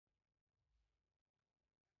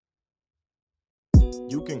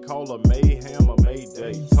You can call her Mayhem or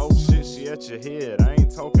Mayday. Talk shit, she at your head. I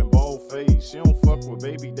ain't talking bald face. She don't fuck with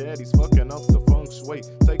baby daddies, fucking up the feng shui.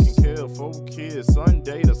 Taking care of 4 kids,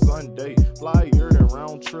 Sunday to Sunday. Flyer than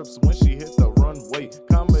round trips when she hit the runway.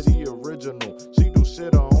 Comedy original, she do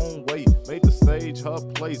shit her own way. Made the stage her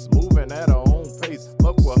place, moving at her own pace.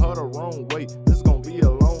 Fuck with her the wrong way, this gon' be a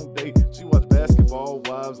long day. She watch Basketball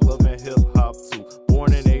Wives, loving hip hop too.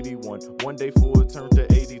 Born in 81, one day forward turned to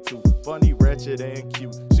 82. Funny, ratchet, and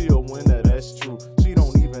cute. She a winner, that's true. She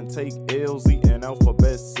don't even take L's, eating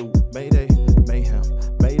alphabet soup. Mayday, mayhem,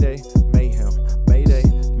 mayday, mayhem, mayday,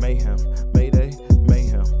 mayhem, mayday,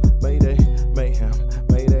 mayhem, mayday, mayhem,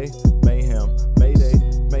 mayday, mayhem, mayday,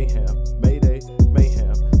 mayhem, mayday,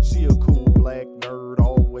 mayhem. She a cool black nerd,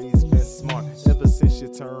 always been smart. Ever since she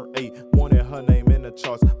turned 8, wanted her name in the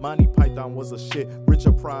charts. Monty Python was a shit,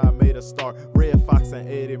 Richard Pryor made a start. Red Fox and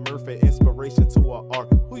Eddie Murphy, inspiration to her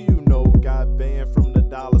art. Who you know got banned from the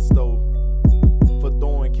dollar store for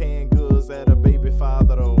throwing canned goods at a baby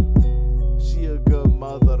father though. She a good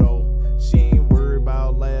mother though. She ain't worried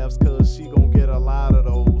about laughs cause she gon' get a lot of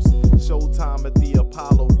those. Showtime at the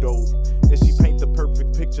Apollo though. And she paint the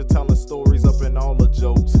perfect picture telling stories up in all the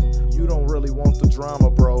jokes. You don't really want the drama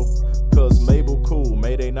bro. Cause Mabel cool,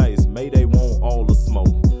 Mayday nice, Mayday want all the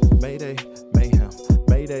smoke. Mayday, mayhem,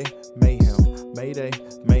 Mayday, mayhem, Mayday,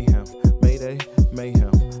 mayhem, Mayday,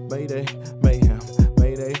 mayhem, Mayday, mayhem,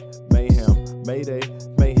 Mayday, mayhem, Mayday,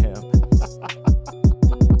 mayhem.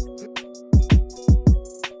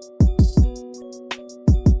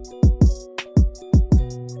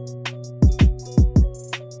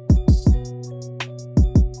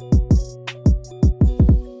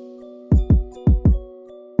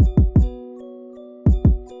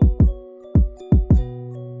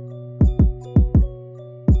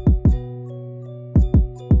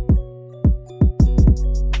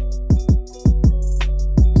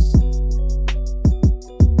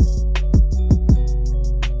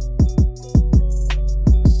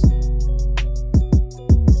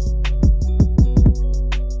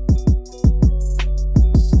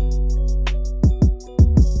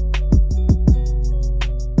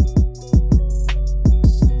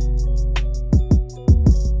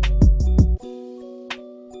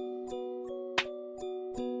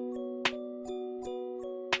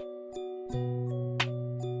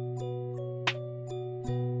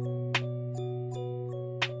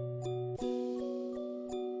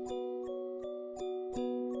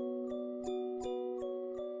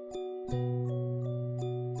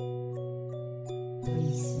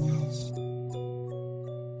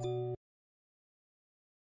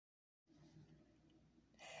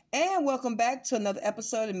 And welcome back to another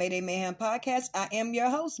episode of Mayday Mayhem Podcast. I am your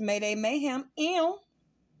host, Mayday Mayhem,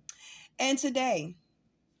 and today,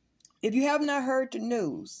 if you have not heard the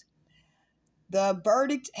news, the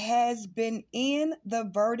verdict has been in. The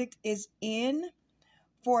verdict is in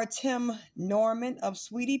for Tim Norman of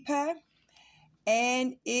Sweetie Pie,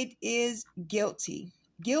 and it is guilty.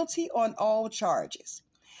 Guilty on all charges.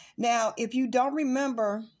 Now, if you don't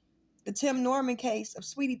remember the Tim Norman case of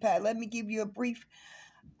Sweetie Pie, let me give you a brief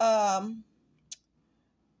timeline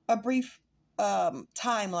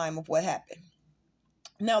of what happened.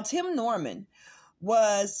 Now, Tim Norman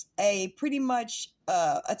was a pretty much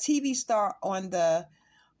a TV star on the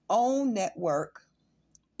OWN network,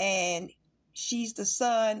 and she's the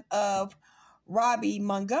son of Robbie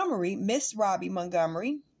Montgomery, Miss Robbie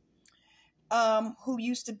Montgomery, who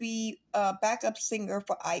used to be a backup singer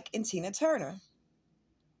for Ike and Tina Turner.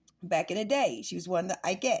 Back in the day, she was one of the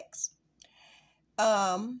Ikeettes.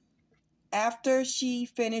 After she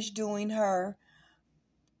finished doing her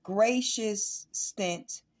gracious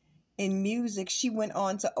stint in music, she went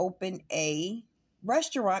on to open a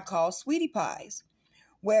restaurant called Sweetie Pies,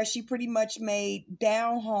 where she pretty much made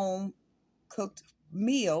down-home cooked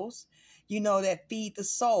meals, that feed the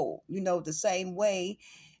soul, the same way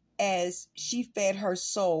as she fed her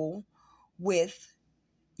soul with,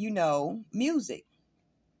 music.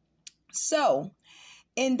 So,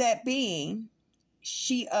 in that being,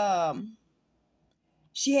 she had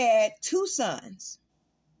 2 sons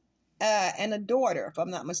and a daughter, if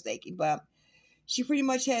I'm not mistaken, but she pretty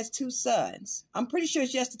much has 2 sons. I'm pretty sure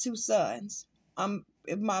it's just the 2 sons.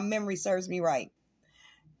 If my memory serves me right.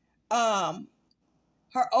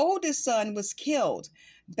 Her oldest son was killed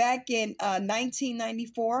back in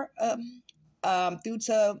 1994 due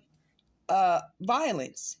to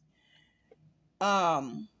violence.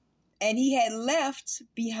 And he had left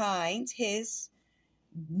behind his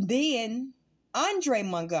then Andre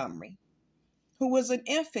Montgomery, who was an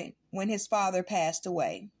infant when his father passed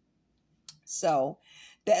away. So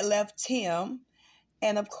that left Tim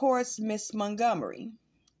and of course, Miss Montgomery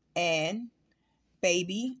and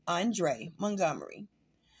baby Andre Montgomery.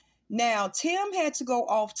 Now, Tim had to go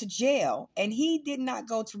off to jail, and he did not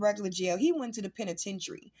go to regular jail. He went to the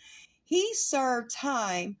penitentiary. He served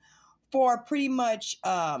time for pretty much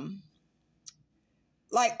like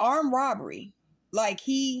armed robbery. Like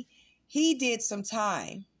he did some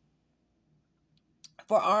time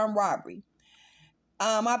for armed robbery.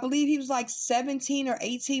 I believe he was like 17 or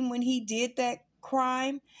 18 when he did that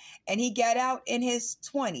crime, and he got out in his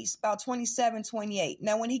 20s, about 27, 28.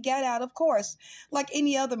 Now, when he got out, of course, like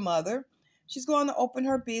any other mother, she's going to open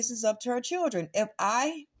her business up to her children. If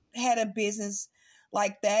I had a business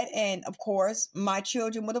like that, and of course, my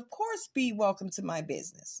children would, of course, be welcome to my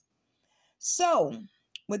business. So,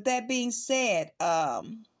 with that being said, of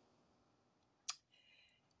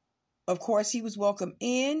course, he was welcome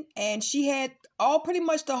in, and she had pretty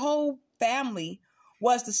much the whole family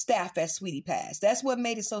was the staff at Sweetie Pies. That's what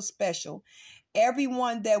made it so special.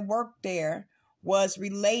 Everyone that worked there was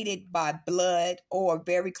related by blood or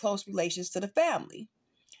very close relations to the family.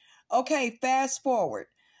 Okay, fast forward.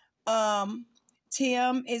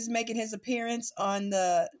 Tim is making his appearance on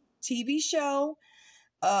the TV show,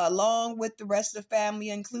 along with the rest of the family,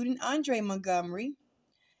 including Andre Montgomery.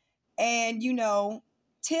 And,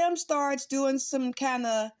 Tim starts doing some kind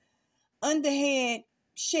of underhand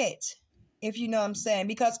shit, if you know what I'm saying.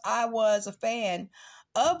 Because I was a fan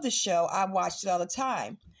of the show. I watched it all the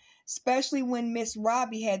time. Especially when Miss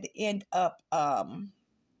Robbie had to end up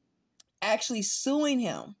actually suing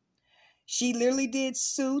him. She literally did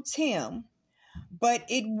sue Tim. But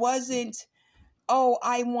it wasn't, oh,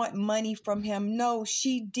 I want money from him. No,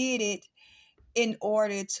 she did it in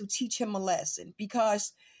order to teach him a lesson.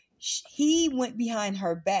 Because he went behind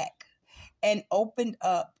her back and opened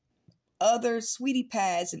up other Sweetie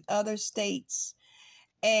Pies in other states,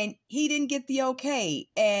 and he didn't get the okay.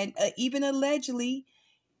 And even allegedly,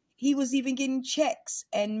 he was even getting checks,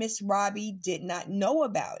 and Miss Robbie did not know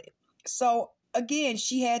about it. So again,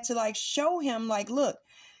 she had to show him look,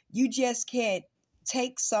 you just can't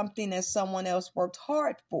take something that someone else worked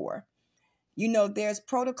hard for. There's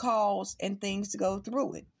protocols and things to go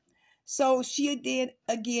through it. So she did,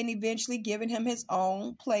 again, eventually giving him his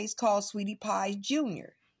own place called Sweetie Pie Jr.,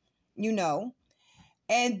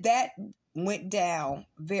 and that went down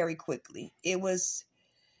very quickly. It was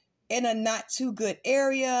in a not too good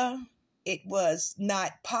area. It was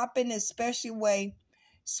not popping, especially the way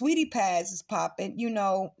Sweetie Pies is popping,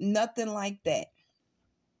 nothing like that.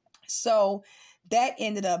 So that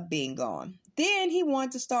ended up being gone. Then he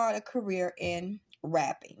wanted to start a career in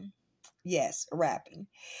rapping. Yes, rapping.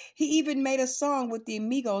 He even made a song with the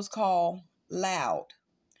Amigos called Loud.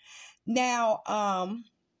 Now,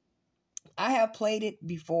 I have played it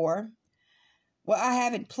before. Well, I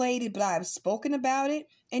haven't played it, but I've spoken about it,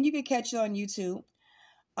 and you can catch it on YouTube.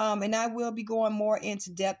 And I will be going more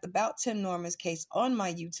into depth about Tim Norman's case on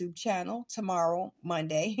my YouTube channel tomorrow,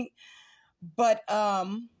 Monday. But,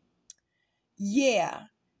 yeah,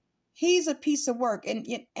 he's a piece of work.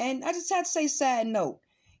 And I just have to say, side note,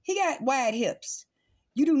 he got wide hips.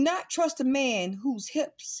 You do not trust a man whose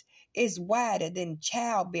hips is wider than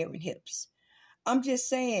childbearing hips. I'm just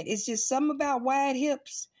saying, it's just something about wide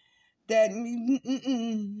hips that...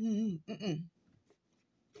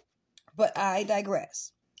 But I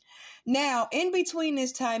digress. Now, in between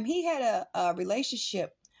this time, he had a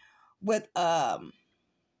relationship with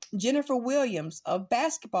Jennifer Williams of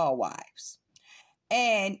Basketball Wives.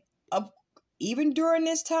 And even during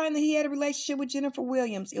this time that he had a relationship with Jennifer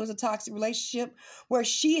Williams, it was a toxic relationship where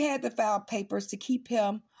she had to file papers to keep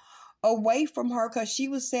him away from her because she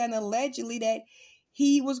was saying allegedly that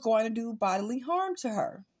he was going to do bodily harm to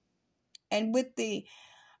her. And with the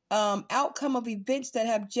outcome of events that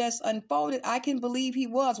have just unfolded, I can believe he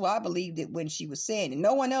was. Well, I believed it when she was saying it.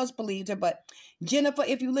 No one else believed her, but Jennifer,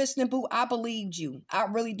 if you listening, boo, I believed you. I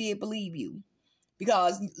really did believe you.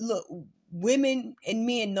 Because, look, women and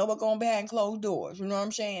men know what's going behind closed doors. You know what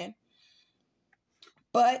I'm saying?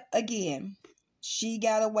 But, again, she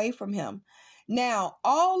got away from him. Now,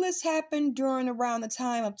 all this happened during around the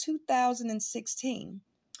time of 2016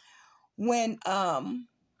 when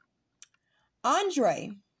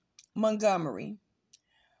Andre Montgomery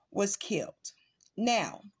was killed.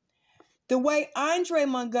 Now, the way Andre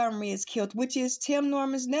Montgomery is killed, which is Tim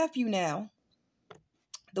Norman's nephew now,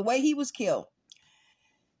 the way he was killed,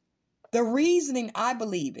 the reasoning, I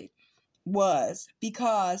believe it, was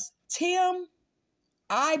because Tim,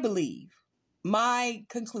 I believe, my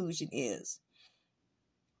conclusion is,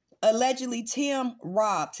 allegedly Tim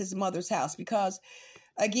robbed his mother's house because,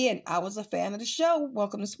 again, I was a fan of the show,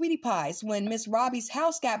 Welcome to Sweetie Pies. When Miss Robbie's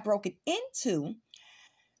house got broken into,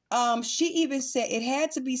 She even said it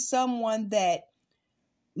had to be someone that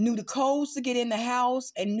knew the codes to get in the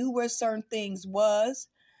house and knew where certain things was,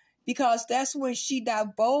 because that's when she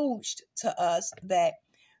divulged to us that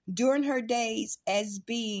during her days as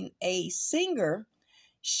being a singer,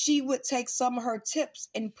 she would take some of her tips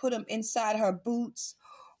and put them inside her boots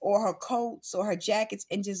or her coats or her jackets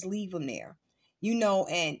and just leave them there,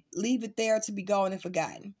 and leave it there to be gone and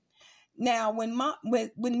forgotten. Now,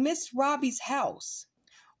 when Miss Robbie's house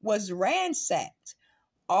was ransacked,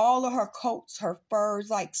 all of her coats, her furs,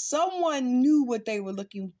 like someone knew what they were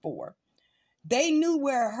looking for. They knew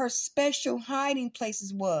where her special hiding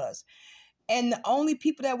places was. And the only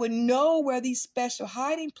people that would know where these special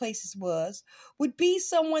hiding places would be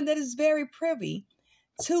someone that is very privy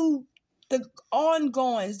to the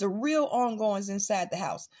ongoings, the real ongoings inside the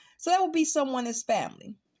house. So that would be someone in his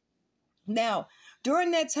family. Now,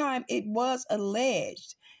 during that time, it was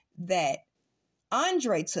alleged that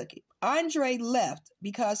Andre took it. Andre left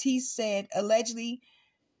because he said, allegedly,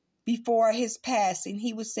 before his passing,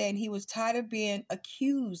 he was saying he was tired of being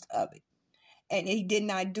accused of it. And he did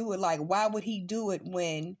not do it. Like, why would he do it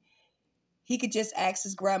when he could just ask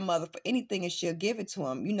his grandmother for anything and she'll give it to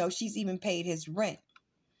him? She's even paid his rent.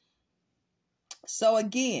 So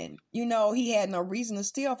again, he had no reason to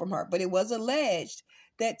steal from her. But it was alleged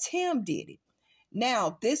that Tim did it.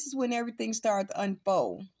 Now, this is when everything started to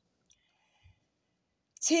unfold.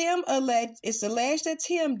 It's alleged that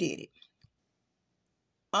Tim did it.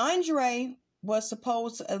 Andre was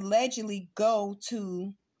supposed to allegedly go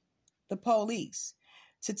to the police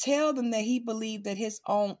to tell them that he believed that his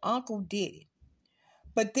own uncle did it.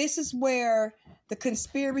 But this is where the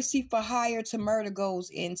conspiracy for hire to murder goes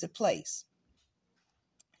into place.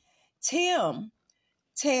 Tim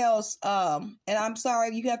tells, and I'm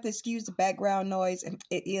sorry, you have to excuse the background noise.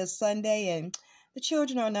 It is Sunday and the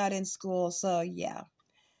children are not in school. So yeah,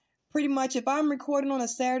 pretty much if I'm recording on a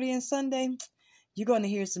Saturday and Sunday, you're going to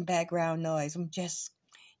hear some background noise. I'm just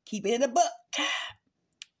keeping it a buck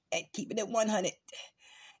and keeping it 100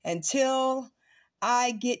 until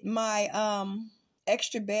I get my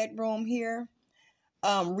extra bedroom here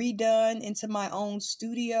redone into my own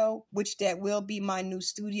studio, which that will be my new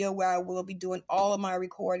studio where I will be doing all of my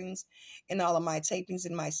recordings and all of my tapings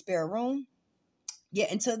in my spare room. Yeah,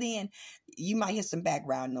 until then, you might hear some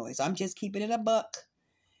background noise. I'm just keeping it a buck.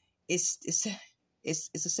 It's a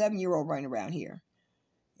 7-year-old running around here.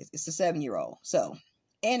 It's a 7-year-old. So,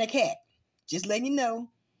 and a cat. Just letting you know.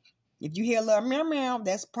 If you hear a little meow meow,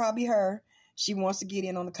 that's probably her. She wants to get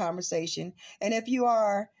in on the conversation. And if you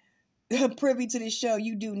are privy to this show,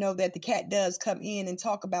 you do know that the cat does come in and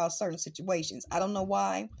talk about certain situations. I don't know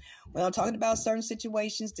why. When I'm talking about certain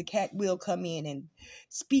situations, the cat will come in and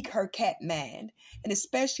speak her cat mind. And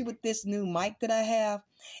especially with this new mic that I have,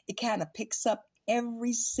 it kind of picks up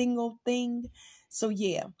every single thing. So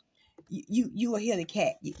yeah, you will hear the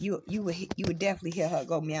cat. You would definitely hear her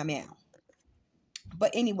go meow meow.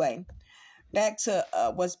 But anyway, back to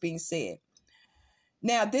what's being said.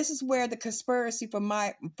 Now, this is where the conspiracy for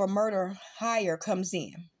murder hire comes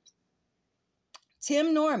in.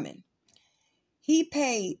 Tim Norman, he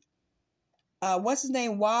paid, what's his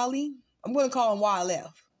name, Wally? I'm going to call him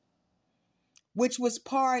YLF, which was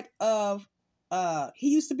part of, he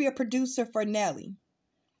used to be a producer for Nelly.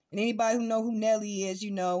 And anybody who know who Nelly is,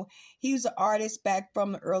 he was an artist back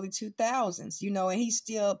from the early 2000s, and he's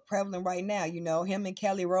still prevalent right now, him and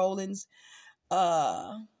Kelly Rowland's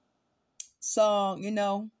song,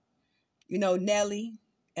 Nelly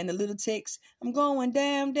and the Little Ticks. I'm going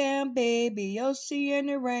down, down, baby. You'll see in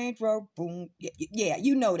the Range Rover, boom. Yeah,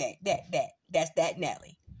 you know that's that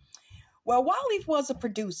Nelly. Well, Wally was a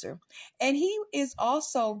producer, and he is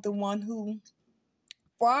also the one who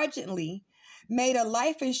fraudulently made a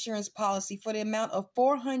life insurance policy for the amount of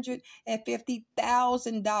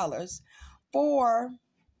 $450,000 for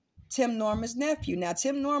Tim Norman's nephew. Now,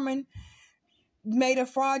 Tim Norman made a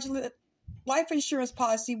fraudulent life insurance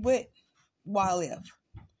policy with YLF.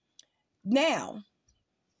 Now,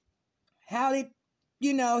 how did,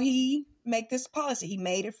 he make this policy? He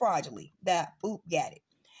made it fraudulently. That, got it.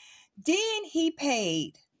 Then he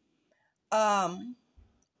paid the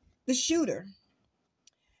shooter,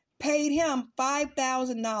 paid him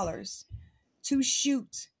 $5,000 to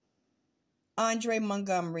shoot Andre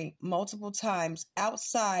Montgomery multiple times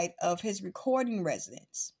outside of his recording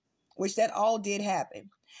residence, which that all did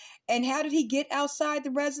happen. And how did he get outside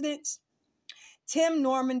the residence? Tim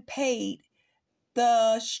Norman paid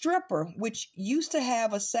the stripper, which used to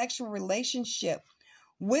have a sexual relationship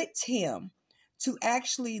with Tim, to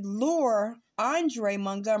actually lure Andre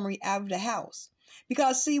Montgomery out of the house.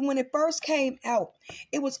 Because, see, when it first came out,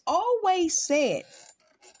 it was always said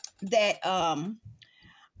that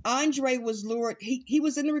Andre was lured. He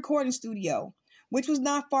was in the recording studio, which was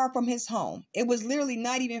not far from his home. It was literally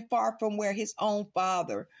not even far from where his own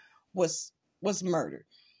father was murdered.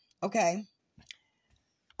 Okay.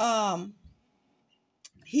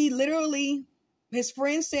 He literally, his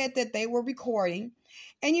friends said that they were recording,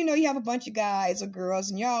 and you have a bunch of guys or girls,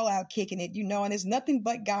 and y'all out kicking it, and there's nothing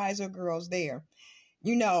but guys or girls there,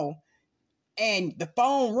 and the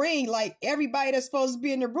phone ring, like everybody that's supposed to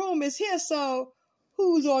be in the room is here, so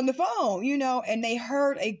who's on the phone, and they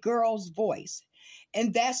heard a girl's voice.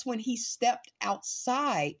 And that's when he stepped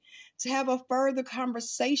outside to have a further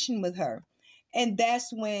conversation with her. And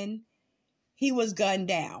that's when he was gunned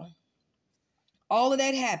down. All of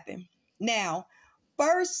that happened. Now,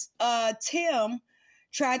 first, Tim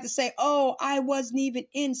tried to say, oh, I wasn't even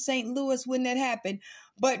in St. Louis when that happened.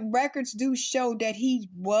 But records do show that he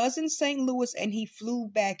was in St. Louis and he flew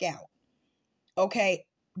back out. Okay.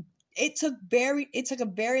 It took a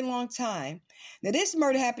very long time. Now, this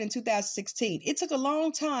murder happened in 2016. It took a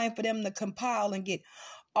long time for them to compile and get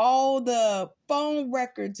all the phone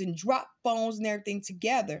records and drop phones and everything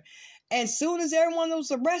together. And soon as everyone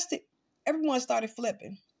was arrested, everyone started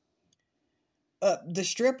flipping. The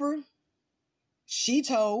stripper, she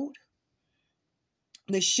told.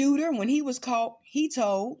 The shooter, when he was caught, he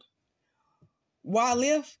told.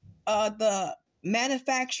 Walif, the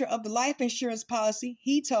manufacturer of the life insurance policy,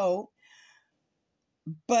 he told.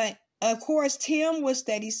 But of course, Tim was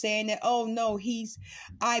steady saying that, oh no,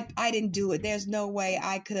 I didn't do it. There's no way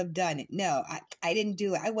I could have done it. No, I didn't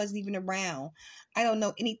do it. I wasn't even around. I don't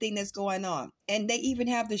know anything that's going on. And they even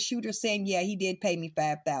have the shooter saying, yeah, he did pay me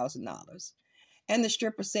 $5,000. And the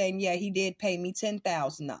stripper saying, yeah, he did pay me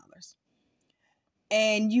 $10,000.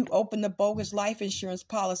 And you open the bogus life insurance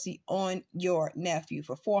policy on your nephew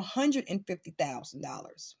for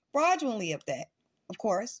 $450,000. Fraudulently of that, of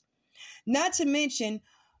course. Not to mention,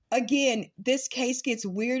 again, this case gets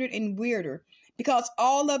weirder and weirder because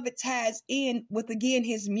all of it ties in with, again,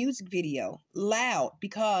 his music video, Loud,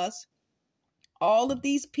 because all of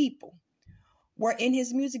these people were in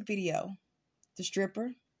his music video. The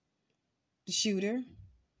stripper, the shooter,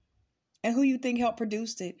 and who you think helped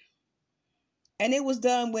produce it. And it was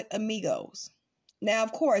done with Amigos. Now,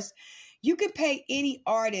 of course, you can pay any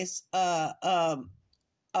artist, certain,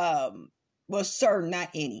 not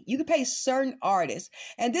any. You can pay certain artists.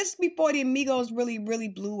 And this is before the Amigos really, really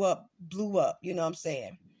blew up, you know what I'm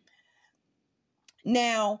saying?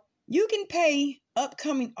 Now, you can pay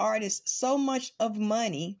upcoming artists so much of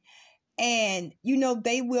money and,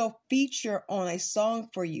 they will feature on a song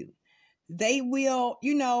for you. They will,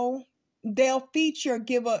 they'll feature,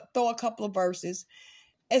 throw a couple of verses,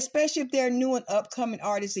 especially if they're new and upcoming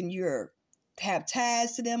artists and have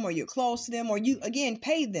ties to them or you're close to them or you, again,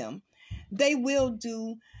 pay them. They will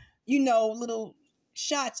do, little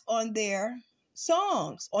shots on their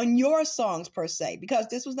songs, on your songs per se, because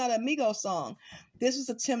this was not an Amigos song. This was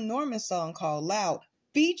a Tim Norman song called Loud,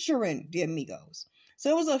 featuring the Amigos.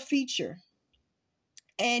 So it was a feature.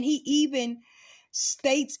 And he even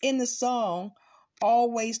states in the song,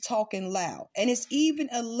 always talking loud. And it's even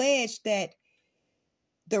alleged that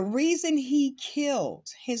the reason he killed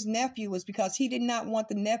his nephew was because he did not want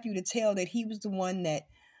the nephew to tell that he was the one that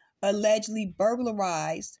allegedly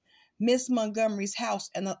burglarized Miss Montgomery's house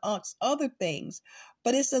and amongst other things.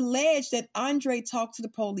 But it's alleged that Andre talked to the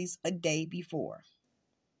police a day before.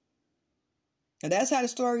 And that's how the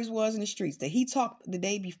stories was in the streets, that he talked the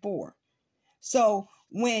day before. So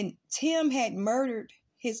when Tim had murdered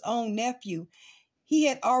his own nephew, he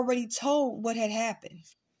had already told what had happened.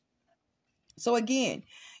 So again,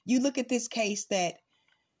 you look at this case that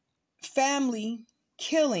family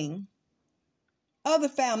killing other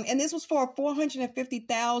family, and this was for a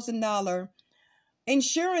 $450,000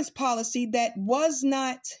 insurance policy that was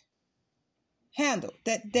not handled,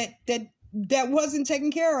 that wasn't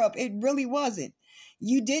taken care of. It really wasn't.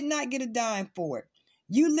 You did not get a dime for it.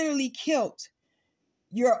 You literally killed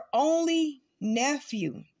your only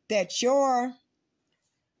nephew that your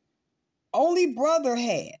only brother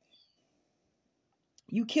had.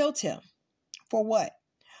 You killed him. For what?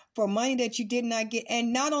 For money that you did not get.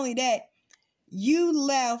 And not only that, you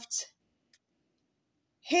left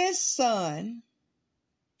his son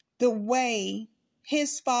the way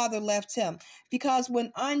his father left him. Because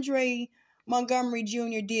when Andre Montgomery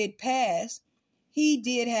Jr. did pass, he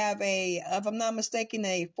did have if I'm not mistaken,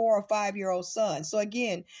 a 4 or 5 year old son. So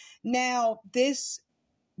again, now this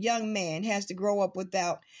young man has to grow up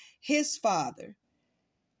without his father.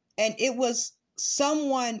 And it was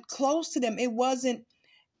someone close to them. It wasn't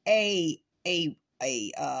a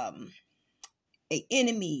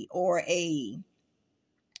enemy or a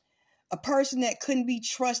a person that couldn't be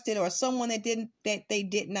trusted or someone that they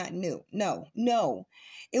did not know. No.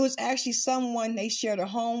 It was actually someone they shared a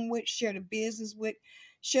home with, shared a business with,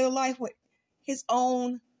 shared a life with. His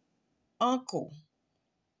own uncle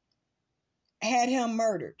had him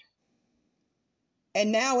murdered.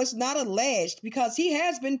 And now it's not alleged because he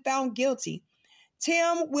has been found guilty.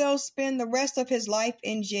 Tim will spend the rest of his life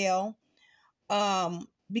in jail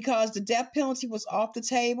because the death penalty was off the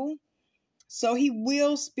table. So he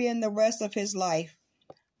will spend the rest of his life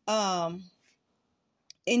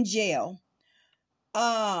in jail.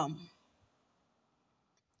 And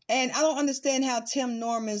I don't understand how Tim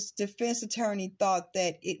Norman's defense attorney thought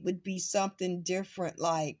that it would be something different,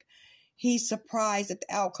 like he's surprised at the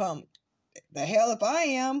outcome. The hell if I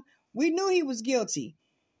am. We knew he was guilty.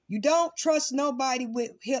 You don't trust nobody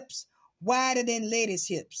with hips wider than lettuce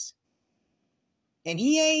hips. And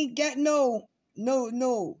he ain't got no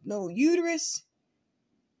uterus.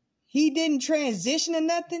 He didn't transition or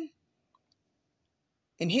nothing.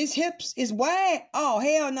 And his hips is wide. Oh,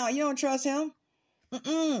 hell no, you don't trust him.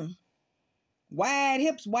 Wide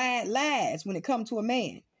hips, wide lies when it comes to a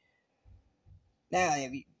man. Now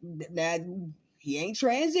he ain't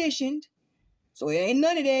transitioned. So it ain't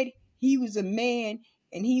none of that. He was a man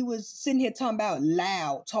and he was sitting here talking about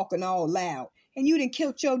loud, talking all loud. And you done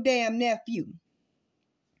killed your damn nephew.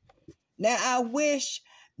 Now I wish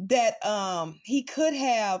that he could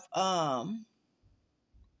have got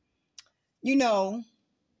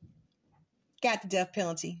the death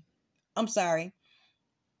penalty. I'm sorry.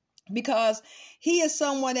 Because he is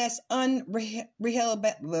someone that's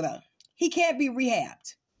unrehabilitable. He can't be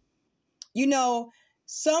rehabbed.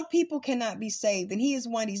 Some people cannot be saved, and he is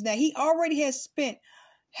one of these. Now, he already has spent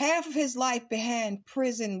half of his life behind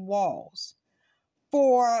prison walls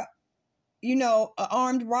for, an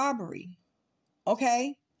armed robbery.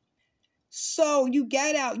 Okay? So you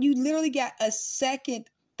got out. You literally got a second,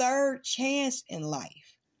 third chance in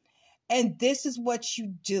life. And this is what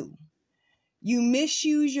you do. You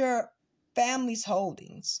misuse your family's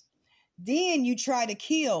holdings. Then you try to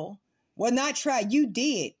kill. Well, not try. You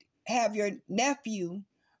did have your nephew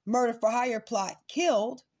murder for hire plot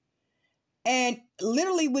killed. And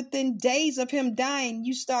literally within days of him dying,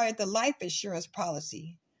 you started the life insurance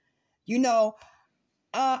policy.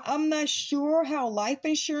 I'm not sure how life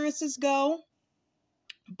insurances go.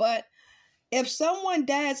 But if someone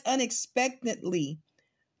dies unexpectedly,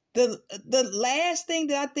 the last thing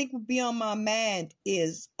that I think would be on my mind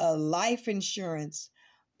is a life insurance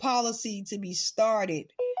policy to be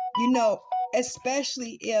started,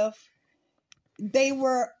 especially if they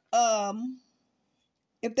were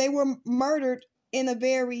murdered in a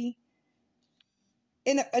very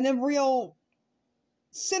in a real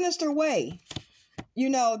sinister way.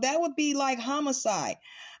 That would be like homicide.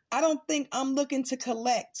 I don't think I'm looking to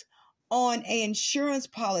collect on an insurance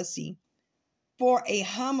policy for a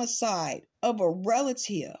homicide of a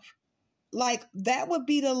relative. Like, that would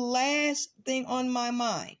be the last thing on my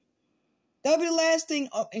mind. That would be the last thing.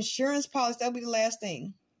 Insurance policy, that would be the last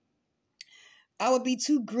thing. I would be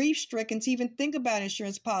too grief-stricken to even think about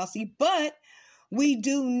insurance policy. But we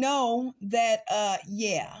do know that,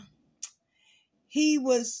 he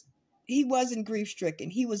wasn't grief-stricken.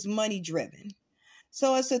 He was money-driven.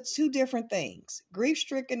 So it's two different things.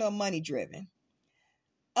 Grief-stricken or money-driven.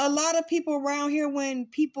 A lot of people around here, when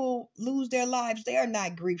people lose their lives, they are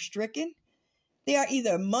not grief-stricken. They are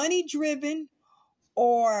either money-driven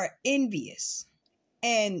or envious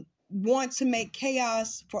and want to make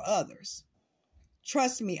chaos for others.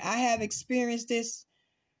 Trust me, I have experienced this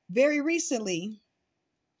very recently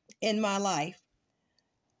in my life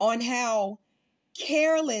on how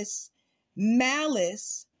careless,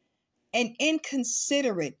 malice, and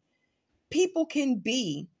inconsiderate people can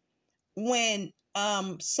be when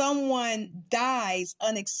someone dies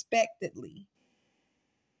unexpectedly.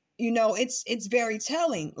 It's very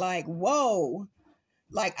telling. Like, whoa,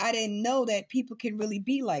 like I didn't know that people can really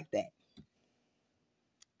be like that.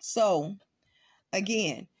 So,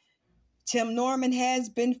 again, Tim Norman has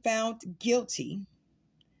been found guilty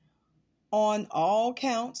on all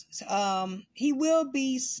counts. He will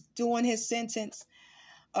be doing his sentence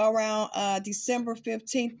around December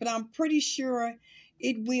 15th, but I'm pretty sure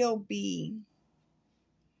it will be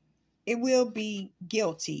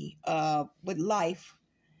guilty with life,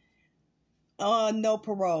 no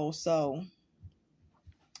parole. So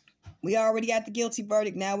we already got the guilty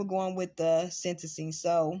verdict. Now we're going with the sentencing.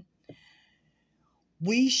 So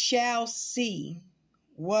we shall see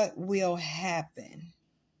what will happen.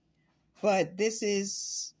 But this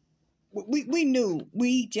is, we knew.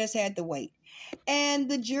 We just had to wait. And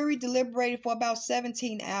the jury deliberated for about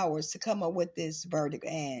 17 hours to come up with this verdict.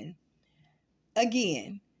 And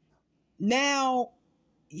again, now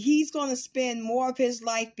he's going to spend more of his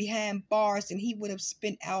life behind bars than he would have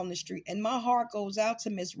spent out on the street. And my heart goes out to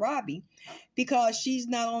Miss Robbie, because she's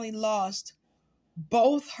not only lost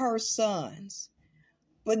both her sons,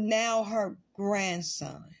 but now her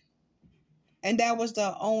grandson. And that was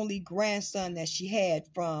the only grandson that she had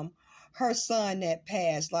from her son that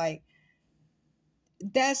passed. Like,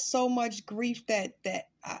 that's so much grief that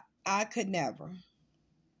I could never.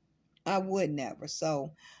 I would never.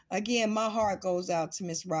 So, again, my heart goes out to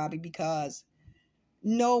Miss Robbie, because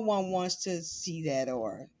no one wants to see that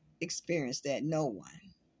or experience that. No one.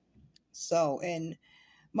 So, and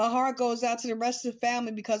my heart goes out to the rest of the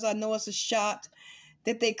family, because I know it's a shock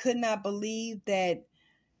that they could not believe that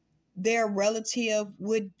their relative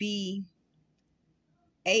would be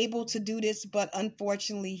able to do this, but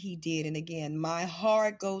unfortunately he did. And again, my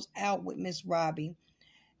heart goes out with Miss Robbie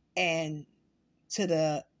and to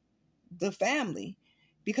the family,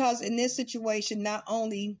 because in this situation, not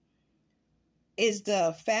only is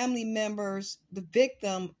the family members the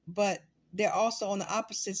victim, but they're also on the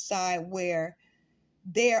opposite side, where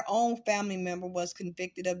their own family member was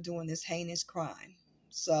convicted of doing this heinous crime.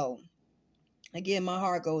 So again, my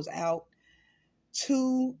heart goes out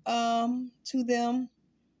to them.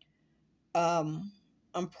 I'm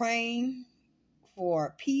praying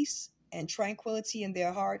for peace and tranquility in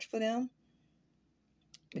their hearts for them,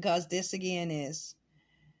 because this again it's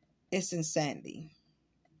insanity.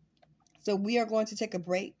 So we are going to take a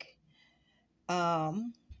break.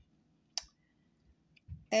 And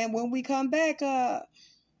when we come back, we'll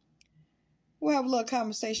have a little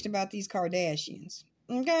conversation about these Kardashians.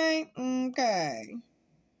 Okay? You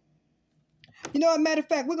know what? Matter of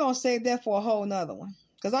fact, we're going to save that for a whole nother one,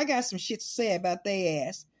 because I got some shit to say about their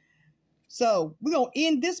ass. So we're going to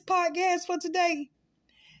end this podcast for today,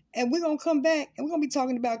 and we're going to come back, and we're going to be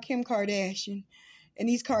talking about Kim Kardashian and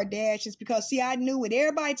these Kardashians, because, see, I knew it.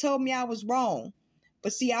 Everybody told me I was wrong.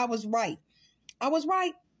 But, see, I was right. I was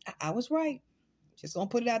right. Just going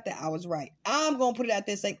to put it out there. I was right. I'm going to put it out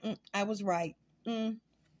there and say, I was right.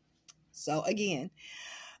 So, again,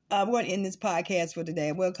 we're going to end this podcast for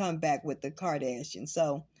today. We'll come back with the Kardashians.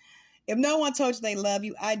 So, if no one told you they love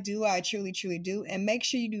you, I do. I truly, truly do. And make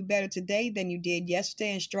sure you do better today than you did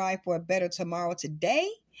yesterday, and strive for a better tomorrow today.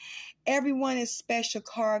 Everyone is special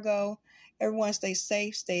cargo. Everyone stay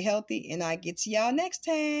safe, stay healthy, and I'll get to y'all next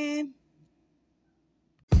time.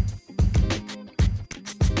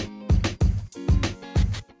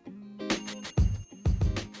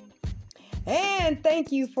 And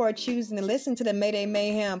thank you for choosing to listen to the Mayday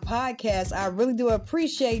Mayhem podcast. I really do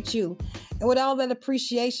appreciate you. And with all that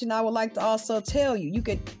appreciation, I would like to also tell you, you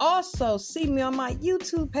can also see me on my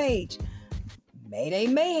YouTube page, Mayday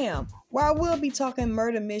Mayhem, where I will be talking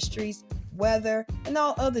murder mysteries, weather, and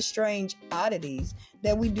all other strange oddities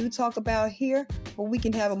that we do talk about here, but we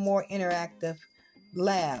can have a more interactive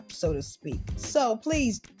lab, so to speak. So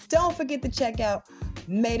please don't forget to check out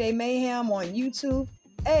Mayday Mayhem on YouTube.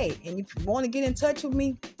 Hey, and if you want to get in touch with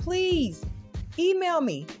me, please email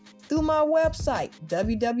me through my website,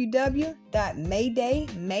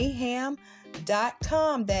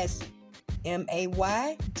 www.maydaymayhem.com. That's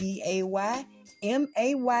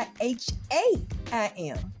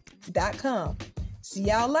MAYDAYMAYHAIM.com. See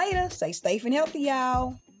y'all later. Stay safe and healthy,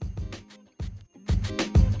 y'all.